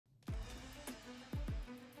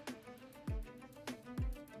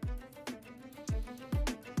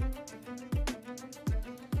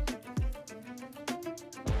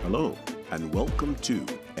Hello, and welcome to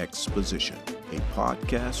Exposition, a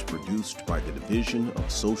podcast produced by the Division of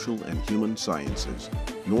Social and Human Sciences,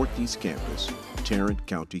 Northeast Campus, Tarrant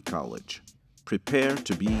County College. Prepare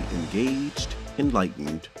to be engaged,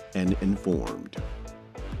 enlightened, and informed.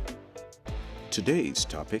 Today's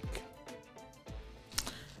topic,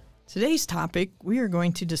 we are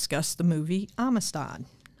going to discuss the movie Amistad.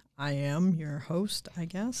 I am your host, I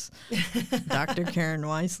guess, Dr. Karen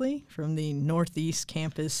Wisely from the Northeast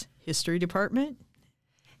Campus History Department.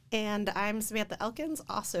 And I'm Samantha Elkins,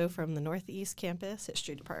 also from the Northeast Campus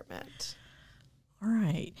History Department. All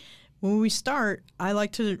right. When we start, I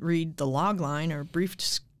like to read the log line or brief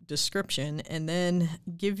description and then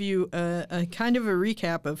give you a kind of a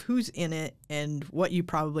recap of who's in it and what you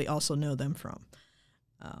probably also know them from.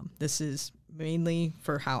 This is mainly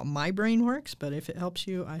for how my brain works, but if it helps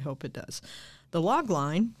you, I hope it does. The log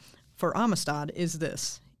line for Amistad is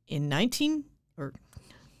this. Hey,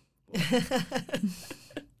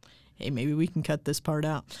 maybe we can cut this part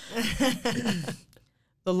out.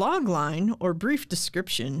 The log line or brief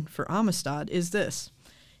description for Amistad is this.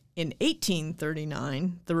 In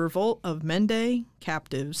 1839, the revolt of Mende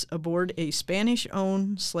captives aboard a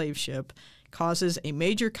Spanish-owned slave ship causes a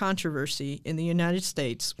major controversy in the United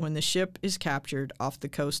States when the ship is captured off the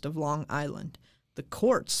coast of Long Island. The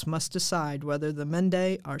courts must decide whether the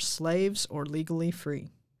Mende are slaves or legally free.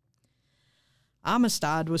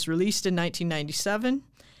 Amistad was released in 1997.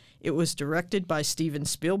 It was directed by Steven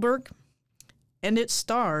Spielberg, and it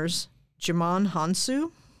stars Djimon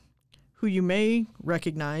Hounsou, who you may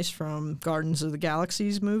recognize from Guardians of the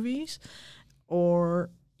Galaxy's movies, or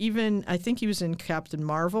even, I think he was in Captain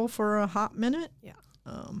Marvel for a hot minute. Yeah.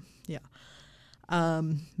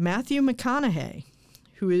 Matthew McConaughey,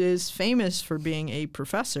 who is famous for being a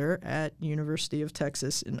professor at University of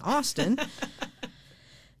Texas in Austin.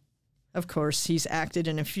 Of course, he's acted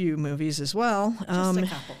in a few movies as well. Just a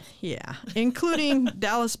couple. Yeah, including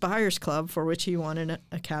Dallas Buyers Club, for which he won an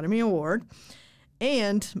Academy Award.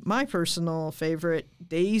 And my personal favorite,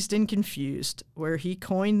 Dazed and Confused, where he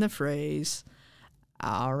coined the phrase,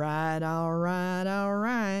 all right, all right, all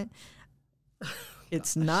right.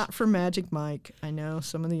 It's not for Magic Mike. I know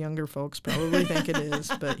some of the younger folks probably think it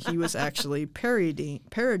is, but he was actually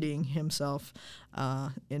parodying himself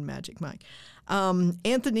in Magic Mike.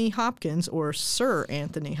 Anthony Hopkins, or Sir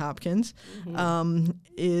Anthony Hopkins,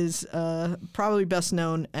 is probably best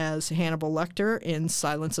known as Hannibal Lecter in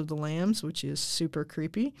Silence of the Lambs, which is super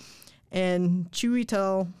creepy, and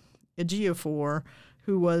Chiwetel Ejiofor,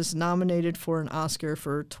 who was nominated for an Oscar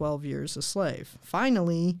for 12 Years a Slave.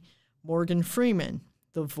 Finally, Morgan Freeman,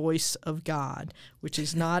 the voice of God, which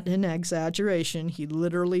is not an exaggeration. He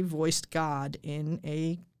literally voiced God in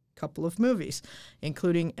a couple of movies,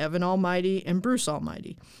 including Evan Almighty and Bruce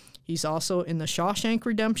Almighty. He's also in The Shawshank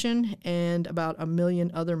Redemption and about a million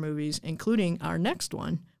other movies, including our next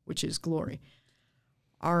one, which is Glory.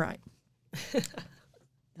 All right.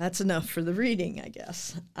 That's enough for the reading, I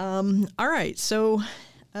guess. All right, so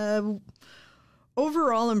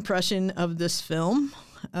overall impression of this film,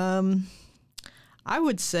 I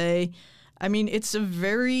would say, I mean, it's a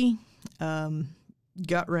very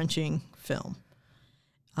gut-wrenching film.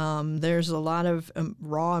 There's a lot of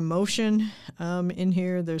raw emotion in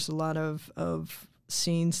here. There's a lot of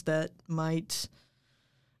scenes that might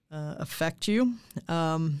affect you.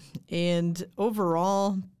 And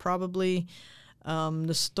overall, probably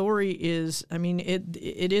the story is, I mean,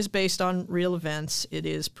 it is based on real events. It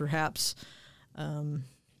is perhaps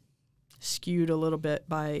skewed a little bit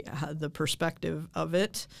by the perspective of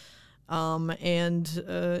it.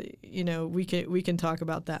 You know, we can talk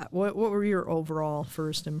about that. What were your overall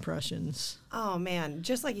first impressions? Oh man,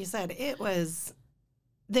 just like you said, it was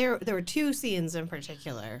there were two scenes in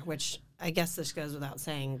particular, which I guess this goes without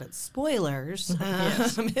saying, but spoilers.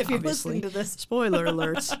 Yes, if you're listening to this, spoiler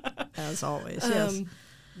alerts, as always. Yes.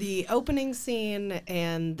 The opening scene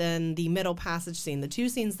and then the middle passage scene, the two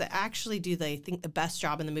scenes that actually do, I think, the best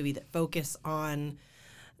job in the movie that focus on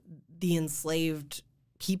the enslaved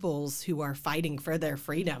peoples who are fighting for their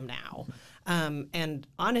freedom now. And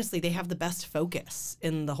honestly, they have the best focus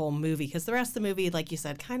in the whole movie, because the rest of the movie, like you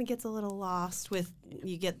said, kind of gets a little lost with,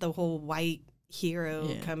 you get the whole white hero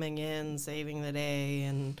coming in, saving the day,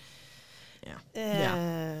 and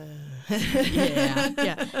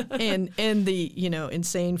and the, you know,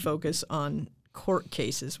 insane focus on court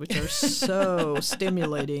cases, which are so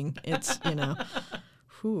stimulating. It's, you know,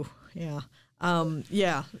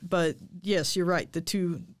 but yes, you're right. The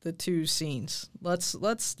two scenes.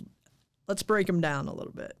 Let's break them down a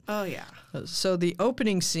little bit. Oh yeah. So the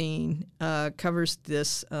opening scene covers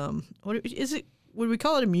this. What is it? would we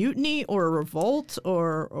call it a mutiny or a revolt,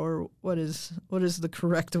 or what is the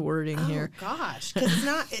correct wording here? Oh gosh, because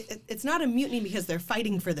it's not a mutiny because they're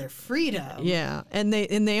fighting for their freedom. Yeah, and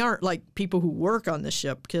they aren't like people who work on the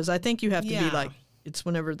ship, because I think you have to be like, it's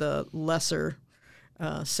whenever the lesser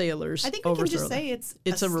sailors. I think we can just say it's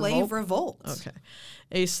a slave revolt. Okay,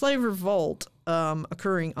 a slave revolt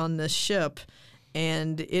occurring on this ship.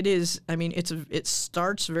 And it is, I mean, it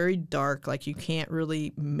starts very dark. Like, you can't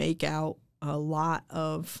really make out a lot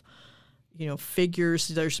of, figures.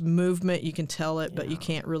 There's movement, you can tell it, but you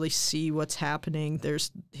can't really see what's happening.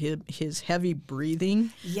 There's his heavy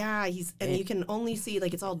breathing. Yeah, and you can only see,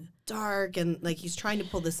 like, it's all dark, and like he's trying to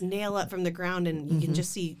pull this nail up from the ground, and you can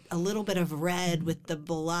just see a little bit of red with the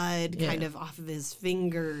blood kind of off of his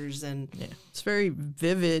fingers, and it's very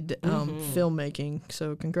vivid filmmaking.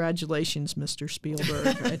 So congratulations, Mr. Spielberg.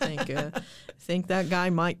 I think that guy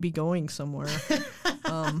might be going somewhere.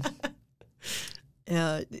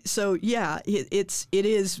 So yeah, it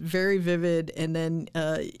is very vivid, and then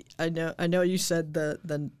I know you said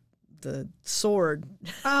the sword.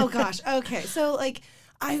 Oh gosh, okay, so like.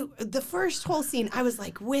 The first whole scene, I was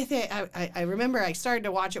like with it. I remember I started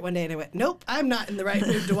to watch it one day and I went, nope, I'm not in the right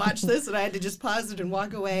mood to watch this. And I had to just pause it and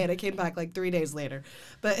walk away. And I came back like 3 days later.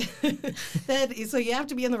 But then, so you have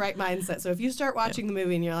to be in the right mindset. So if you start watching the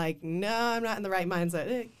movie and you're like, no, I'm not in the right mindset,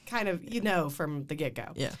 it kind of, from the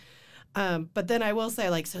get-go. Yeah. But then I will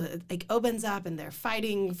say, like, so it like opens up and they're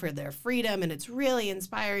fighting for their freedom and it's really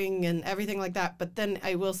inspiring and everything like that. But then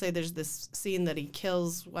I will say there's this scene that he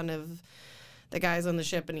kills one of the guys on the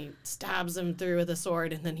ship and he stabs him through with a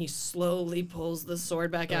sword, and then he slowly pulls the sword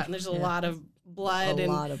back out, and there's a lot of blood. A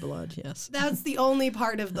lot of blood, yes. That's the only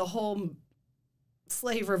part of the whole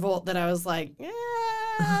slave revolt that I was like,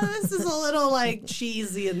 this is a little like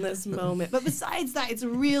cheesy in this moment. But besides that, it's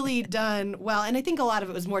really done well. And I think a lot of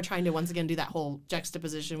it was more trying to once again do that whole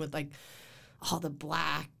juxtaposition with like all the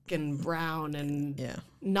black and brown and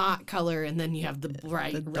not color, and then you have the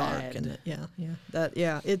bright the dark red. And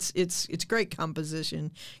it's great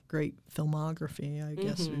composition, great filmography, I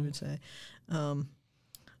guess we would say.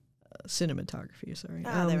 Cinematography, sorry.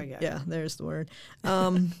 There we go. Yeah, there's the word.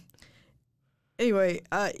 Anyway,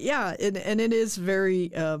 and it is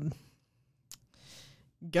very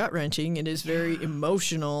gut-wrenching. It is very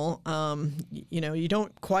emotional. You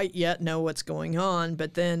don't quite yet know what's going on,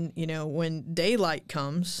 but then, when daylight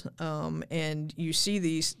comes, and you see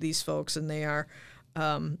these folks and they are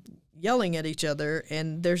yelling at each other,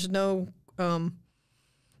 and there's no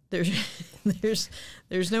there's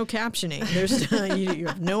no captioning. There's you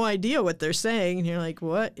have no idea what they're saying, and you're like,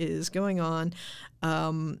 what is going on?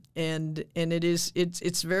 And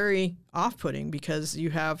it's very off-putting, because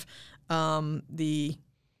you have the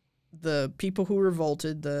people who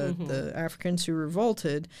revolted, the Africans who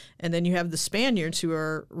revolted, and then you have the Spaniards who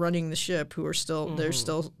are running the ship, who are still there's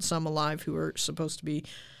still some alive who are supposed to be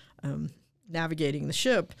navigating the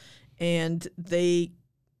ship, and they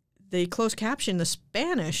close caption the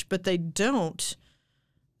Spanish, but they don't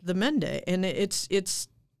the Mende, and it's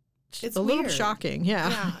a little shocking,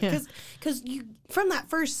 because you from that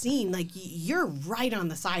first scene, like you're right on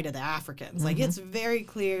the side of the Africans, like it's very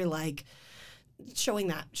clear, like showing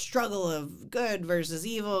that struggle of good versus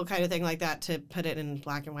evil kind of thing like that, to put it in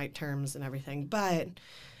black and white terms and everything. But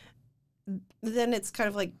then it's kind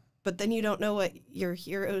of like, but then you don't know what your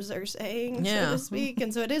heroes are saying, so to speak.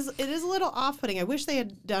 And so it is a little off-putting. I wish they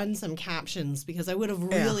had done some captions, because I would have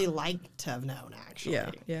really liked to have known, actually.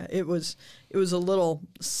 Yeah. It was a little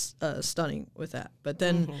stunning with that. But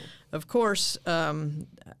then, of course,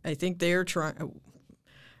 I think they're trying...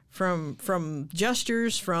 From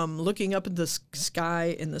gestures, from looking up at the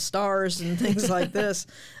sky and the stars and things like this,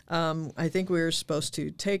 I think we're supposed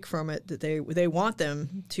to take from it that they want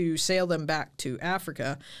them to sail them back to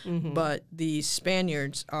Africa, but the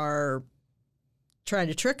Spaniards are trying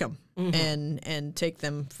to trick them and take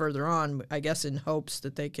them further on, I guess in hopes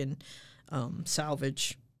that they can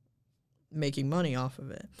salvage making money off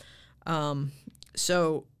of it.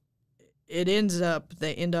 So they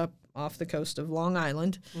end up off the coast of Long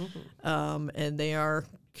Island, and they are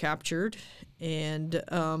captured, and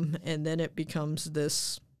then it becomes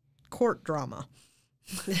this court drama.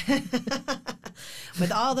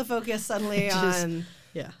 With all the focus suddenly on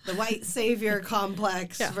the white savior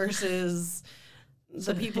complex versus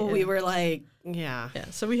the people we were like,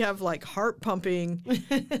 So we have like heart-pumping,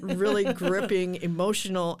 really gripping,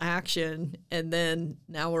 emotional action, and then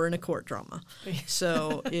now we're in a court drama.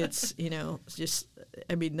 So it's, just,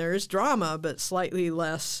 I mean, there is drama, but slightly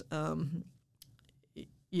less,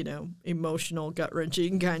 emotional,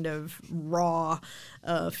 gut-wrenching kind of raw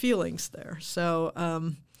feelings there.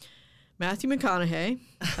 So Matthew McConaughey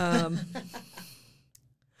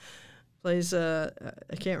plays I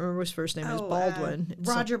can't remember his first name. Is Baldwin.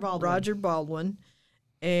 Roger Baldwin. Roger Baldwin,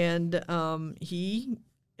 and he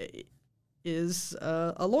is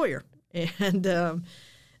a lawyer, and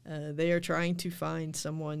they are trying to find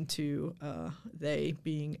someone to they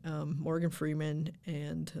being Morgan Freeman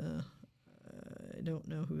and I don't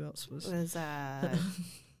know who else was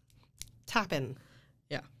Toppin.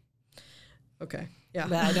 Yeah. Okay. Yeah.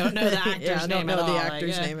 But I don't know the actor's I don't name know at the all.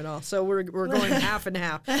 actor's name at all. So we're going half and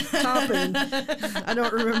half. Toppin. I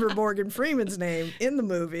don't remember Morgan Freeman's name in the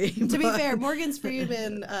movie. To be fair, Morgan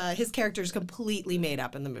Freeman, his character is completely made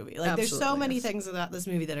up in the movie. Like, there's so many things about this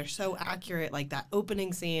movie that are so accurate, like that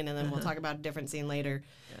opening scene, and then we'll talk about a different scene later.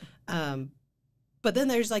 Yeah. But then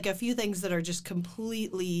there's like a few things that are just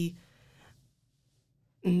completely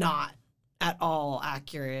not at all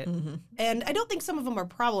accurate. Mm-hmm. And I don't think some of them are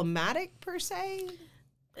problematic per se.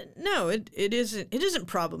 No, it isn't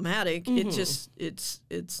problematic. Mm-hmm. It just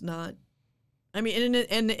it's not. I mean,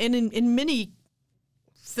 in many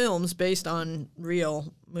films based on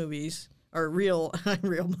real movies or real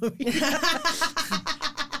movies.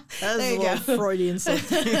 That's a little Freudian slip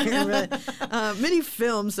there. But, many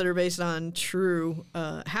films that are based on true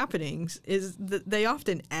happenings is that they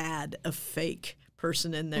often add a fake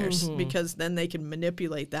person in there because then they can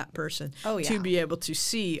manipulate that person to be able to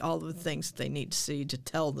see all of the things that they need to see to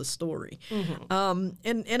tell the story. Mm-hmm.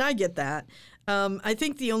 And I get that. I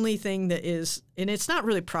think the only thing that is, and it's not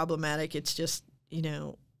really problematic, it's just,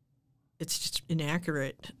 it's just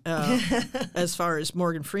inaccurate as far as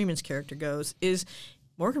Morgan Freeman's character goes, is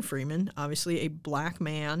Morgan Freeman, obviously a black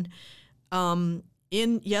man, in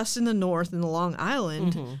the North, in the Long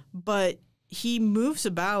Island, but he moves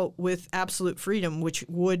about with absolute freedom, which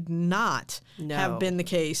would not have been the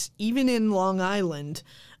case even in Long Island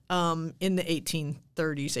in the 1830s,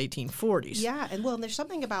 1840s. Yeah, and there's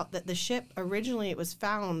something about that the ship, originally it was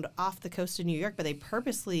found off the coast of New York, but they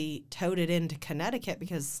purposely towed it into Connecticut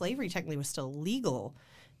because slavery technically was still legal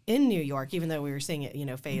in New York, even though we were seeing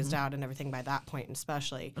it, phased out and everything by that point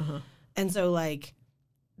especially. And so, like,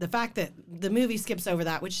 the fact that the movie skips over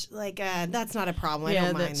that, which, like, that's not a problem. I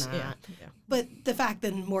don't mind that. Yeah. But the fact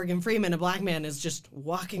that Morgan Freeman, a black man, is just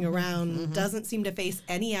walking around, doesn't seem to face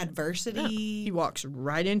any adversity. No. He walks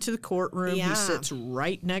right into the courtroom. Yeah. He sits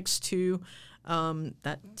right next to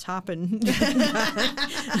that Toppin guy,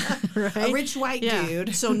 right? A rich white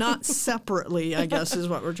dude. So not separately, I guess, is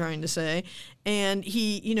what we're trying to say. And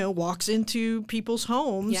he, walks into people's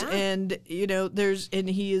homes, and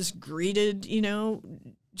he is greeted,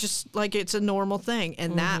 just like it's a normal thing,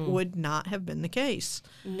 and that would not have been the case.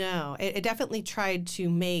 No, it definitely tried to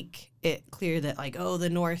make it clear that, like, the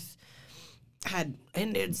North had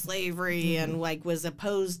ended slavery and, like, was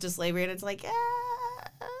opposed to slavery, and it's like,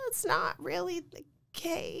 it's not really the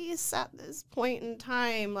case at this point in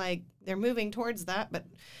time. Like, they're moving towards that, but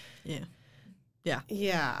yeah.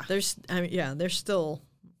 There's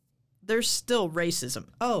still racism.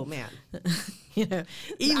 Oh man. Even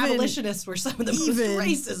abolitionists were some of the most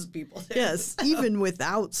racist people. Yes, even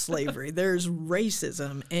without slavery, there's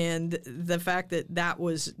racism, and the fact that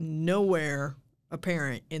was nowhere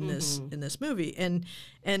apparent in this movie. And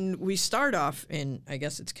we start off in, I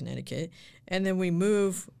guess it's Connecticut, and then we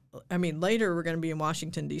move. I mean, later we're going to be in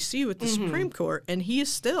Washington D.C. with the Supreme Court, and he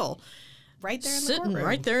is still right there in the sitting courtroom.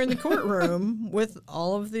 right there in the courtroom with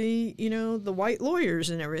all of the the white lawyers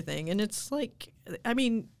and everything. And it's like, I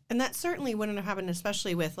mean, and that certainly wouldn't have happened,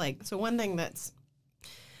 especially with, like, so one thing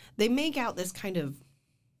they make out this kind of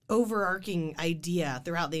overarching idea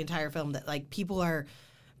throughout the entire film that, like, people are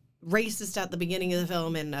racist at the beginning of the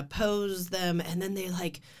film and oppose them, and then they,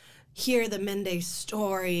 like, hear the Mende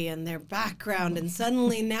story and their background, and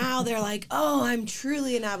suddenly now they're like, I'm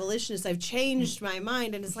truly an abolitionist, I've changed my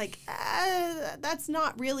mind. And it's like, that's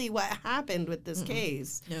not really what happened with this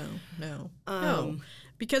case. No,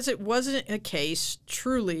 because it wasn't a case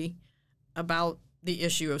truly about the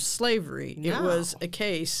issue of slavery. No. It was a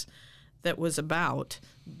case that was about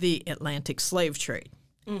the Atlantic slave trade.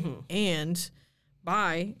 And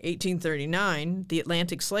by 1839, the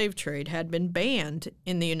Atlantic slave trade had been banned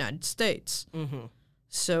in the United States.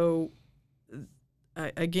 So,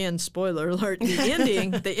 again, spoiler alert,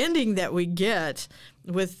 the ending that we get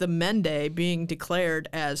with the Mende being declared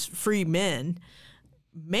as free men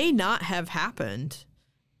may not have happened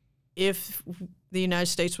if the United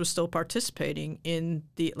States was still participating in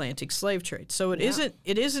the Atlantic slave trade. So it isn't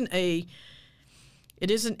a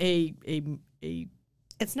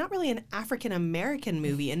it's not really an African American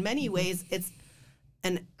movie. In many ways, it's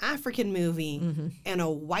an African movie and a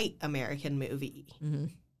white American movie,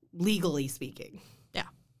 legally speaking.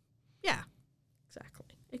 Yeah.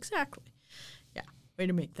 Exactly. Yeah, way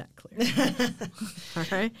to make that clear. All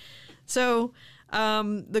right. So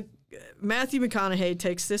the Matthew McConaughey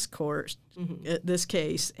takes this course, this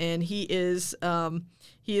case, and he is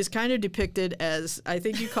kind of depicted as, I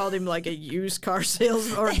think you called him like a used car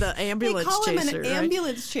salesman or the ambulance chaser. They call him an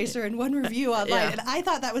ambulance chaser in one review online, and I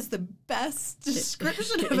thought that was the best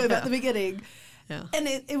description of him at the beginning. Yeah. And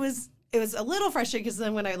it was a little frustrating because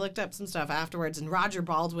then when I looked up some stuff afterwards, and Roger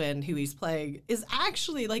Baldwin, who he's playing, is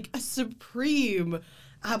actually like a supreme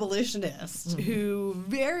abolitionist who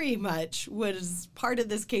very much was part of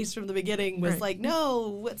this case from the beginning, was like,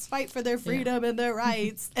 no, let's fight for their freedom and their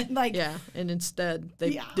rights. And like, and instead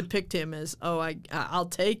they depict him as, I'll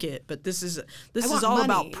take it, but this is all money.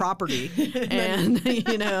 about property and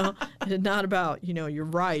not about your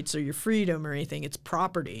rights or your freedom or anything. It's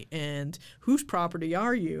property, and whose property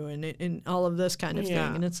are you, and all of this kind of thing.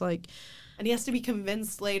 And it's like, and he has to be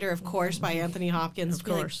convinced later, of course, by Anthony Hopkins. Of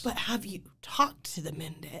course. But have you talked to the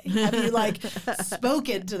Mende? Have you,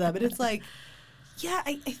 spoken to them? And it's like,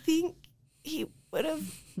 I think he would have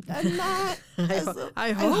done that.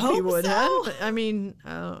 I hope he would have. But, I mean,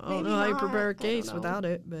 I don't know how you prepare a case without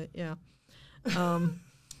it, but yeah.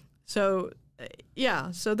 So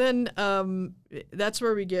then that's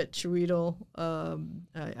where we get Chiwetel.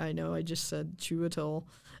 I know I just said Chiwetel.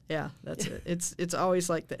 Yeah, that's it. It's always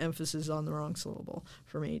like the emphasis on the wrong syllable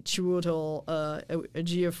for me. Chiwetel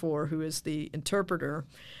Ejiofor, who is the interpreter,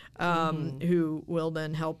 who will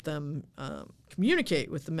then help them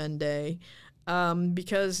communicate with the Mende,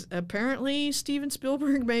 because apparently Steven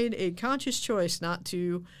Spielberg made a conscious choice not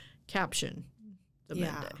to caption the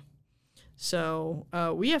Mende. So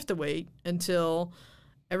we have to wait until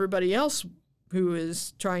everybody else who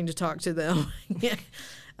is trying to talk to them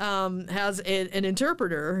has an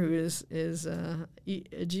interpreter who is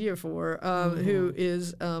Ejiofor, who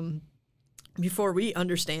is before we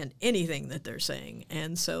understand anything that they're saying,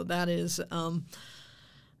 and so that is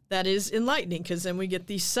enlightening, because then we get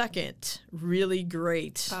the second really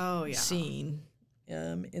great scene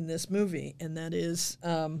in this movie, and that is.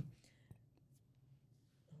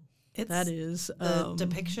 The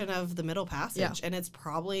depiction of the Middle Passage, and it's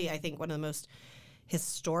probably, I think, one of the most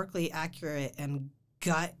historically accurate and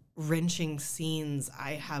gut-wrenching scenes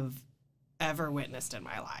I have ever witnessed in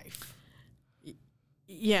my life.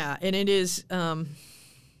 Yeah, and it is, from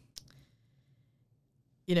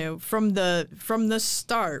the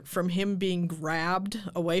start, from him being grabbed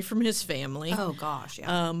away from his family. Oh gosh,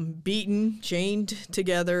 yeah. Beaten, chained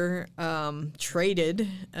together, traded,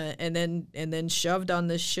 and then shoved on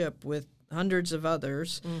this ship with hundreds of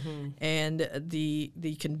others, and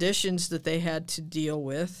the conditions that they had to deal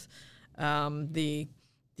with, the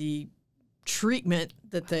treatment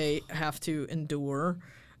that they have to endure,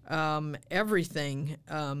 everything,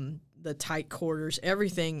 the tight quarters,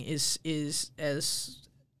 everything is as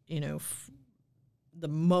the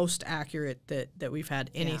most accurate that we've had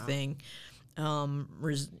anything in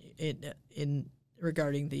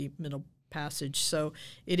regarding the Middle Passage. So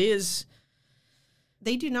it is.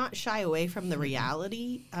 They do not shy away from the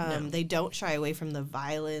reality. No. They don't shy away from the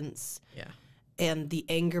violence and the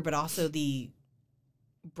anger, but also the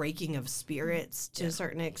breaking of spirits to a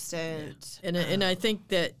certain extent. Yeah. And I think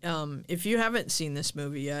that if you haven't seen this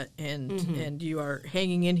movie yet and you are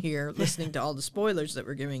hanging in here listening to all the spoilers that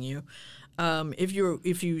we're giving you,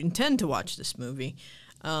 if you intend to watch this movie,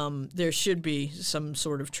 there should be some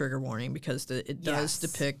sort of trigger warning, because it does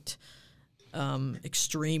depict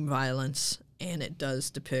extreme violence, and it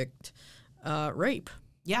does depict rape.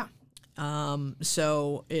 Yeah.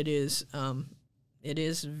 So it is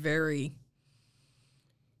very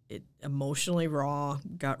emotionally raw,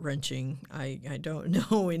 gut-wrenching. I don't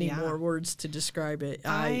know any more words to describe it.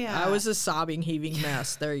 I was a sobbing, heaving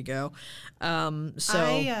mess. There you go.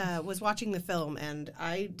 I was watching the film, and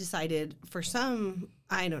I decided, for some,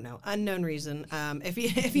 I don't know, unknown reason,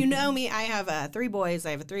 if you know me, I have 3 boys.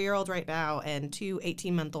 I have a 3-year-old right now and 2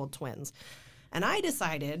 18-month-old twins. And I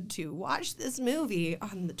decided to watch this movie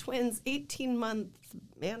on the twins' 18-month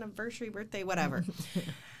anniversary, birthday, whatever.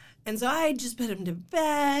 And so I just put him to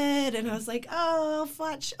bed, and I was like, oh,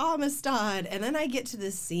 watch Amistad. And then I get to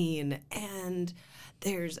this scene, and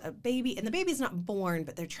there's a baby, and the baby's not born,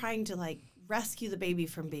 but they're trying to, rescue the baby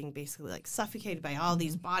from being basically, suffocated by all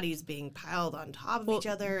these bodies being piled on top of each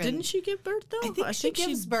other. And didn't she give birth, though? I think she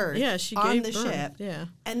gives birth she on gave the birth. ship. Yeah.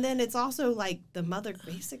 And then it's also, the mother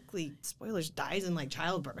basically, spoilers, dies in,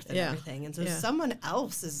 childbirth and everything. And so someone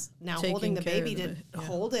else is now holding the baby to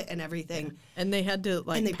hold it and everything. Yeah. And they had to,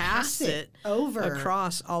 pass it over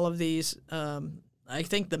across all of these, I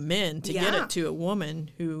think the men, to get it to a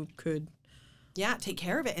woman who could take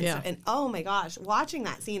care of it. And, Yeah. and oh my gosh, watching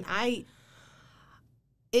that scene,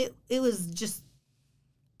 it was just,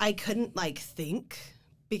 I couldn't like think,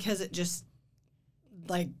 because it just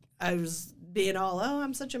like, I was being all, oh,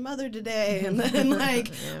 I'm such a mother today. And then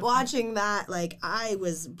like watching that, like I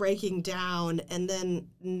was breaking down, and then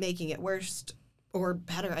making it worse or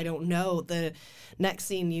better, I don't know. The next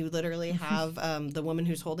scene, you literally have the woman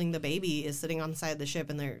who's holding the baby is sitting on the side of the ship,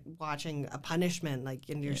 and they're watching a punishment, like,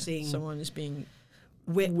 and you're seeing someone is being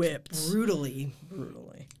whipped brutally.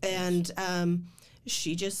 And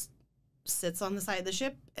She just sits on the side of the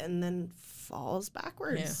ship and then falls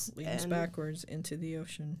backwards. Yeah, leans backwards into the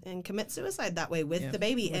ocean. And commits suicide that way with the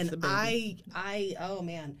baby. Oh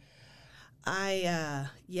man. I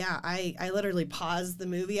literally paused the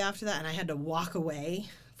movie after that, and I had to walk away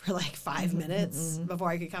for like 5 minutes before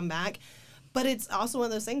I could come back. But it's also one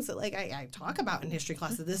of those things that like I talk about in history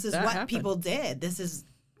class, that this is what happened. People did. This is,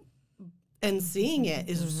 and seeing it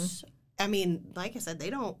is, I mean, like I said, they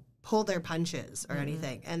don't pull their punches or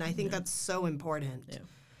anything. And I think that's so important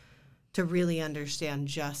to really understand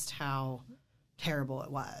just how terrible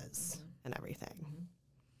it was and everything.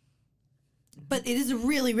 But it is a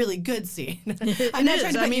really, really good scene. I'm not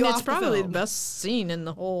trying to put you off it's probably the best scene in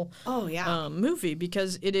the whole movie,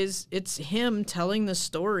 because it's him telling the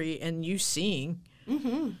story and you seeing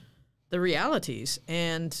the realities.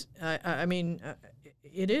 And I mean,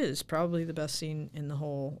 it is probably the best scene in the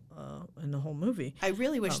whole movie. I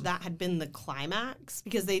really wish that had been the climax,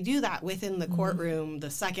 because they do that within the courtroom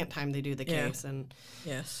the second time they do the case. And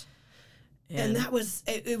yes. And that was,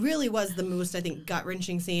 it really was the most, I think,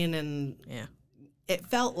 gut-wrenching scene, and it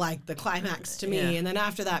felt like the climax to me. Yeah. And then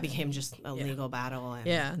after that became just a legal battle. And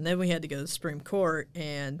and then we had to go to the Supreme Court,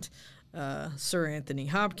 and Sir Anthony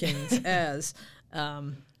Hopkins as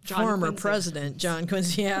former president John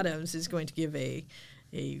Quincy Adams is going to give a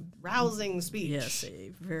rousing speech. Yes,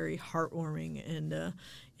 a very heartwarming, and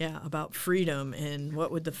about freedom and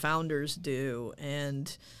what would the founders do,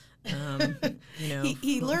 and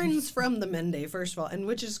he learns from the Mende, first of all, and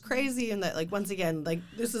which is crazy in that, like, once again, like,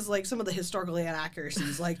 this is like some of the historical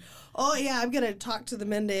inaccuracies, like, oh yeah, I'm gonna talk to the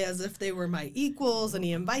Mende as if they were my equals, and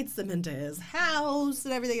he invites them into his house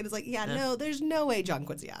and everything, and it's like, no, there's no way John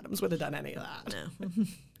Quincy Adams would have done any of that.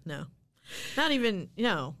 No. Not even,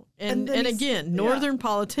 and again, northern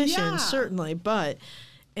politicians certainly, but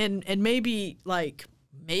and maybe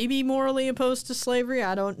maybe morally opposed to slavery,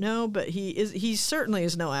 I don't know, but he certainly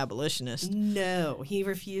is no abolitionist. No, he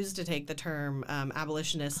refused to take the term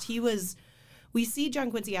abolitionist. We see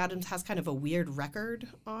John Quincy Adams has kind of a weird record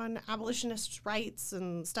on abolitionist rights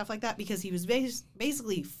and stuff like that, because he was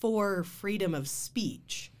basically for freedom of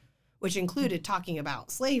speech, which included talking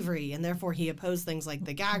about slavery, and therefore he opposed things like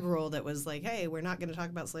the gag rule that was like, hey, we're not going to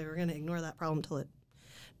talk about slavery, we're going to ignore that problem until it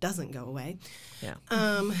doesn't go away. Yeah.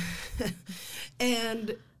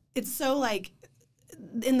 And it's so, like,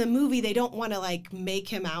 in the movie, they don't want to, like, make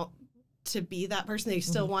him out to be that person. They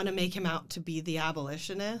still want to make him out to be the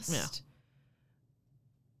abolitionist.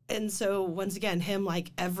 Yeah. And so, once again, him,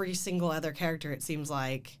 like every single other character, it seems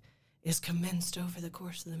like, is convinced over the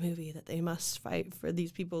course of the movie that they must fight for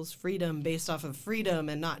these people's freedom based off of freedom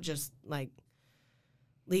and not just, like,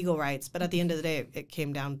 legal rights. But at the end of the day, it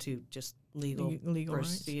came down to just legal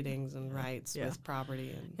proceedings and rights with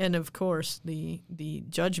property. And of course, the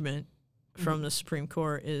judgment from the Supreme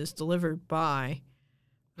Court is delivered by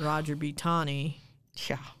Roger B. Taney,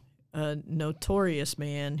 a notorious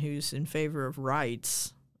man who's in favor of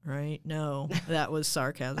rights. Right? No, that was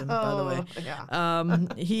sarcasm, by the way. Yeah.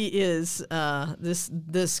 He is.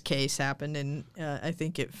 This case happened, and I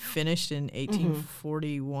think it finished in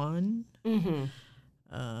 1841.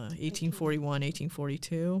 1841,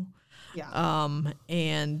 1842. Yeah.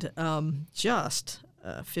 And just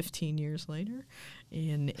 15 years later,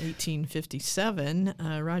 in 1857,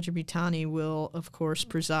 Roger B. Taney will, of course,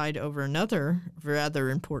 preside over another rather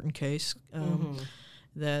important case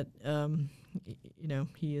that,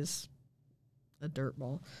 he is a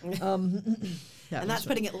dirtball. And that's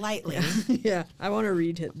putting it lightly. Yeah. I want to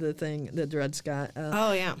read the thing that Dred Scott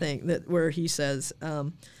thing where he says,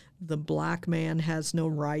 the black man has no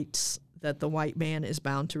rights that the white man is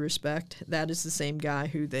bound to respect. That is the same guy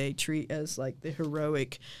who they treat as like the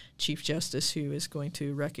heroic Chief Justice who is going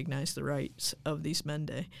to recognize the rights of these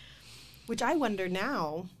Mende. Which I wonder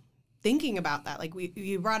now, thinking about that, like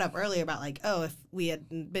you brought up earlier about like, oh, if we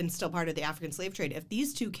had been still part of the African slave trade, if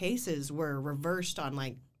these two cases were reversed on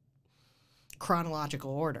like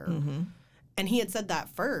chronological order, and he had said that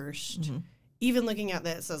first, even looking at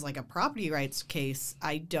this as like a property rights case,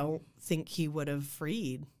 I don't think he would have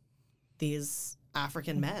freed these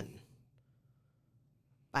African men.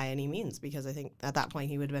 by any means, because I think at that point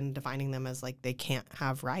he would have been defining them as like they can't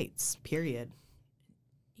have rights, period.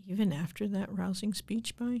 Even after that rousing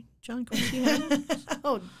speech by John Quincy Adams?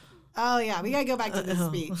 Oh yeah, we gotta go back to this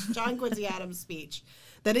speech, John Quincy Adams' speech.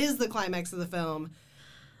 That is the climax of the film.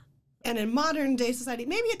 And in modern day society,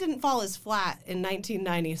 maybe it didn't fall as flat in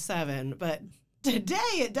 1997, but today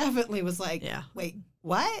it definitely was like, wait,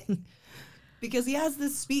 what? Because he has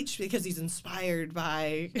this speech because he's inspired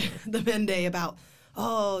by the Mende about,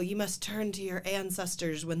 oh, you must turn to your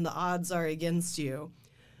ancestors when the odds are against you.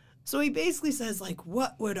 So he basically says, like,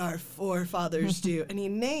 what would our forefathers do? And he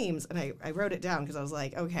names, and I wrote it down because I was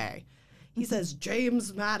like, okay. He says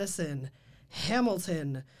James Madison,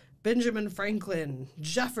 Hamilton, Benjamin Franklin,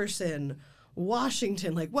 Jefferson,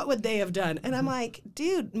 Washington. Like, what would they have done? And I'm like,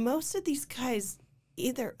 dude, most of these guys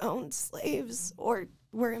either owned slaves or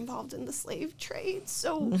were involved in the slave trade.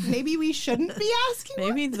 So maybe we shouldn't be asking.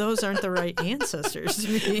 Maybe those aren't the right ancestors to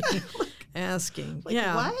be asking. Like,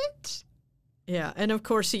 what? Yeah, and of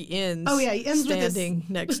course he ends, he ends standing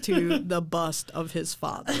next to the bust of his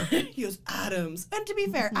father. He goes, Adams. And to be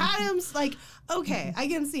fair, Adams, like, okay, I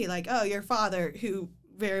can see, like, oh, your father, who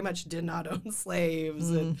very much did not own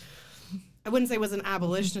slaves. And I wouldn't say was an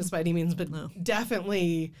abolitionist by any means, but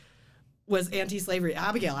definitely was anti-slavery.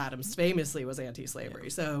 Abigail Adams famously was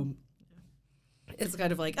anti-slavery. So it's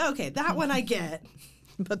kind of like, okay, that one I get.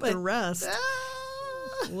 But the rest,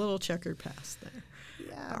 a little checkered past there.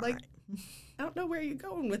 Yeah, all like, right. I don't know where you're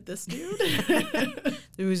going with this, dude.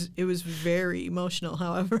 It was very emotional,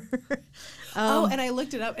 however. And I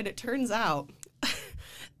looked it up, and it turns out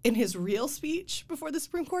in his real speech before the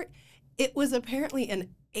Supreme Court, it was apparently an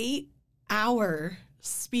 8-hour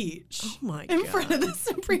speech in front of the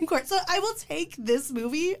Supreme Court. So I will take this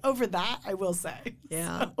movie over that, I will say.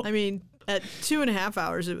 Yeah. So. I mean, at 2.5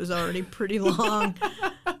 hours, it was already pretty long.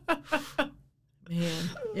 Man.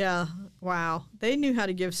 Yeah. Wow. They knew how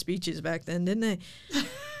to give speeches back then, didn't they?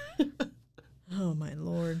 Oh, my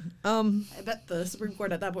Lord. I bet the Supreme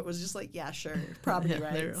Court at that point was just like, yeah, sure. Property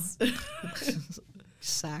rights.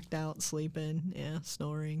 Sacked out, sleeping,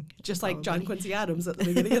 snoring. Just like John Quincy Adams at the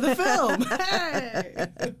beginning of the film.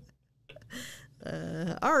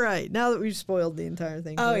 Hey! All right, now that we've spoiled the entire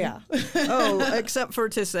thing. Oh, yeah. Except for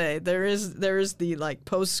to say, there is the, like,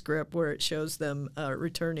 postscript where it shows them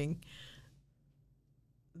returning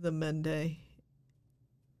the Mende.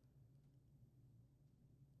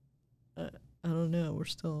 I don't know.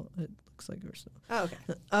 It looks like we're still. Oh, okay.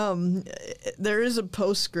 There is a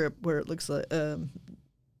postscript where it looks like. I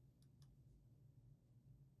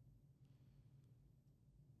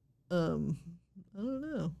don't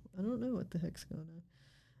know. I don't know what the heck's going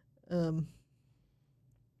on.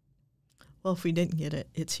 Well, if we didn't get it,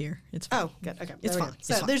 it's here. It's fine. Oh, good. Okay. It's fine.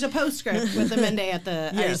 So there's a postscript with the Mende at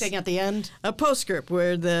the. Are you saying at the end? A postscript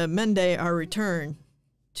where the Mende are returned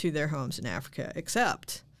to their homes in Africa,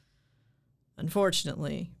 except,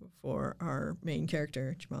 unfortunately, for our main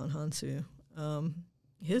character, Jamal Hansu,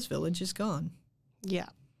 his village is gone. Yeah.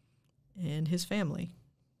 And his family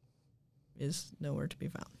is nowhere to be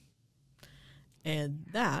found. And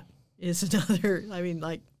that is another, I mean,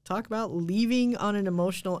 like, talk about leaving on an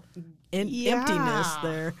emotional emptiness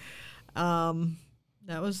there.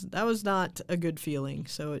 That was not a good feeling.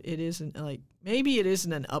 So it isn't, like, maybe it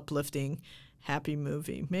isn't an uplifting, happy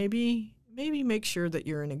movie. Maybe make sure that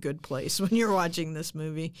you're in a good place when you're watching this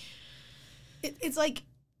movie. It's like,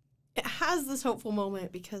 it has this hopeful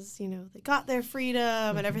moment because, you know, they got their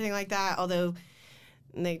freedom and everything like that, although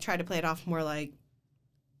they try to play it off more like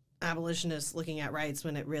abolitionists looking at rights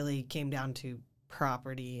when it really came down to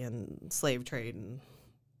property and slave trade and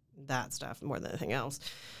that stuff more than anything else.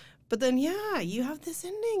 But then, yeah, you have this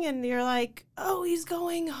ending and you're like, oh, he's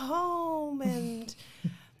going home and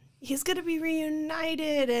he's going to be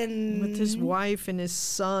reunited and with his wife and his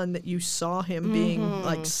son that you saw him being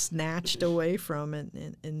like snatched away from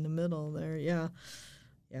in the middle there. Yeah.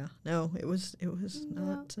 No, it was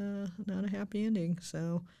not a happy ending.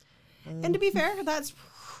 So, and to be fair, that's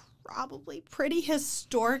probably pretty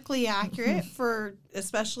historically accurate for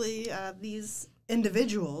especially these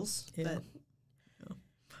individuals. Yeah.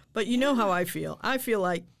 But you know how I feel. I feel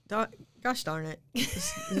like, gosh darn it,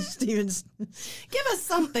 Stevens, give us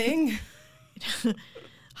something.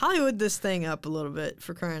 Hollywood this thing up a little bit,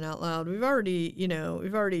 for crying out loud. We've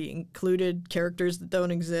already included characters that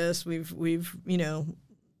don't exist. We've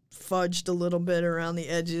fudged a little bit around the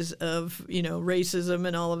edges of, racism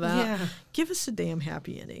and all of that. Yeah. Give us a damn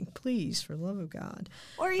happy ending, please, for the love of God.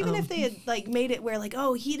 Or even if they had like made it where like,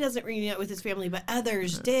 oh, he doesn't reunite with his family, but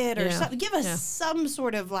others did, or something. Give us some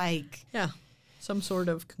sort of like some sort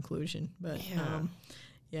of conclusion. But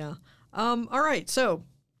all right. So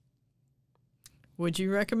Would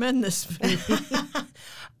you recommend this movie?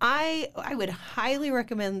 I would highly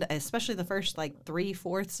recommend, especially the first like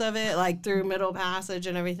 3/4 of it, like through middle passage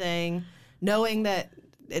and everything, knowing that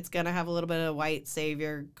it's gonna have a little bit of white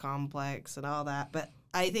savior complex and all that. But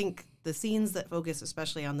I think the scenes that focus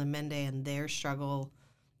especially on the Mende and their struggle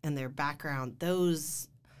and their background, those,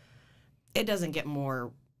 it doesn't get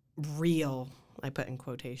more real, I put in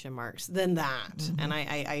quotation marks, than that. Mm-hmm. And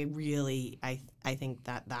I really think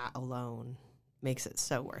that alone makes it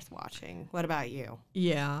so worth watching. What about you?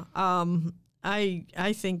 Yeah.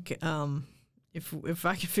 I think if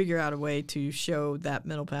I could figure out a way to show that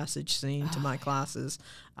middle passage scene to my classes,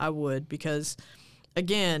 I would, because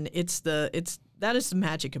again, that is the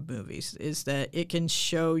magic of movies, is that it can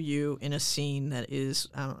show you in a scene that is,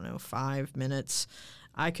 I don't know, 5 minutes.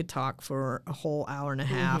 I could talk for a whole hour and a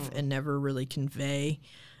half and never really convey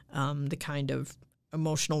the kind of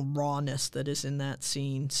emotional rawness that is in that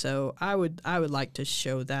scene. So I would like to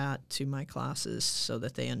show that to my classes so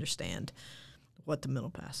that they understand what the middle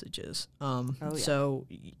passage is. So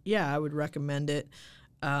yeah, I would recommend it.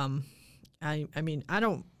 I mean, I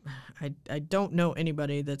don't know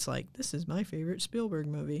anybody that's like, this is my favorite Spielberg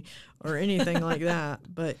movie or anything like that.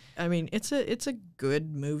 But I mean, it's a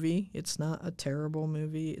good movie. It's not a terrible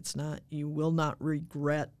movie. You will not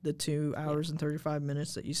regret the 2 hours and 35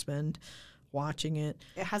 minutes that you spend watching it.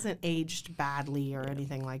 It hasn't aged badly or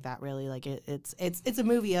anything like that, really. Like it's a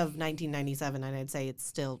movie of 1997, and I'd say it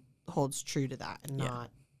still holds true to that and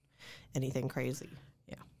not anything crazy.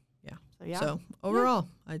 So overall,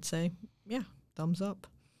 I'd say thumbs up.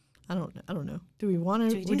 I don't know. Do we want a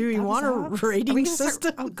rating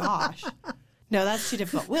system? Oh gosh, no, that's too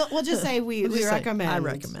difficult. We'll just say we recommend. I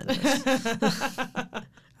recommend this.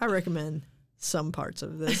 I recommend some parts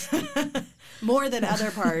of this more than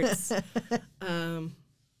other parts. Definitely.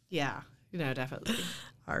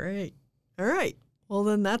 All right. Well,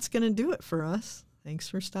 then that's gonna do it for us. Thanks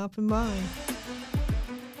for stopping by.